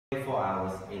4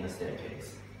 hours in the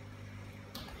staircase.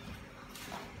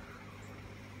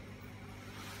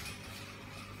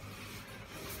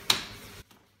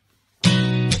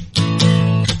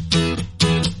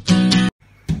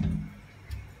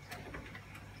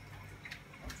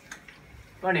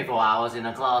 $24 in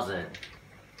the closet.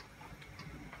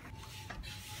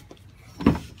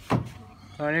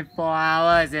 24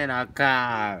 hours in a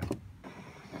car.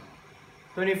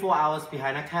 24 hours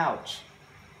behind a couch.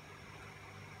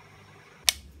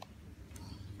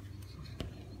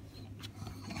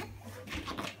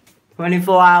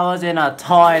 24 hours in a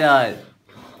toilet.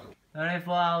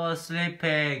 24 hours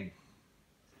sleeping.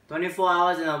 24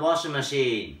 hours in a washing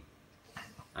machine.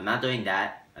 I'm not doing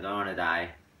that. I don't want to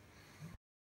die.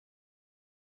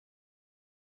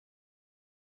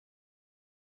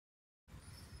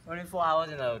 24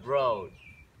 hours in the road.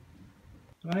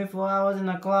 24 hours in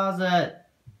the closet.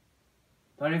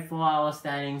 24 hours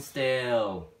standing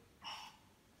still.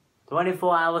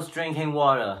 24 hours drinking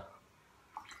water.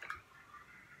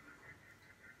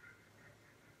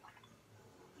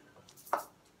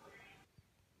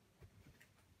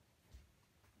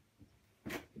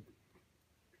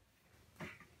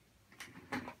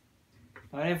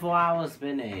 24 hours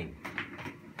spinning.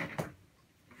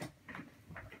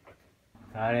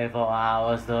 24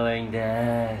 hours doing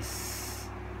this.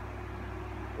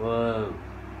 Whoa.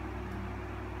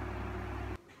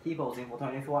 Keep posing for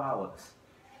 24 hours.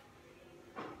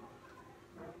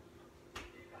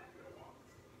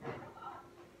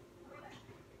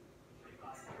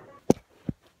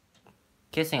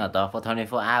 Kissing a dog for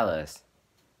 24 hours.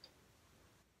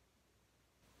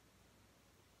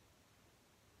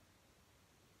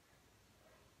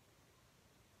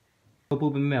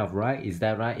 Poop in mouth, right? Is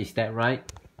that right? Is that right?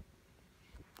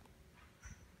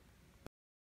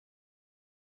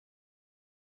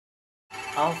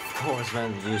 Of course,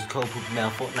 when you use code PoopMail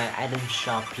Fortnite item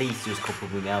shop, please use code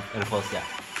PoopMail. And of course, yeah,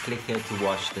 click here to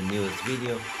watch the newest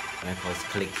video. And of course,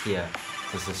 click here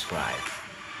to subscribe.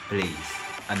 Please,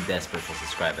 I'm desperate for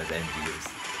subscribers and views.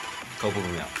 Code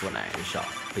PoopMail Fortnite item shop,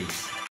 please.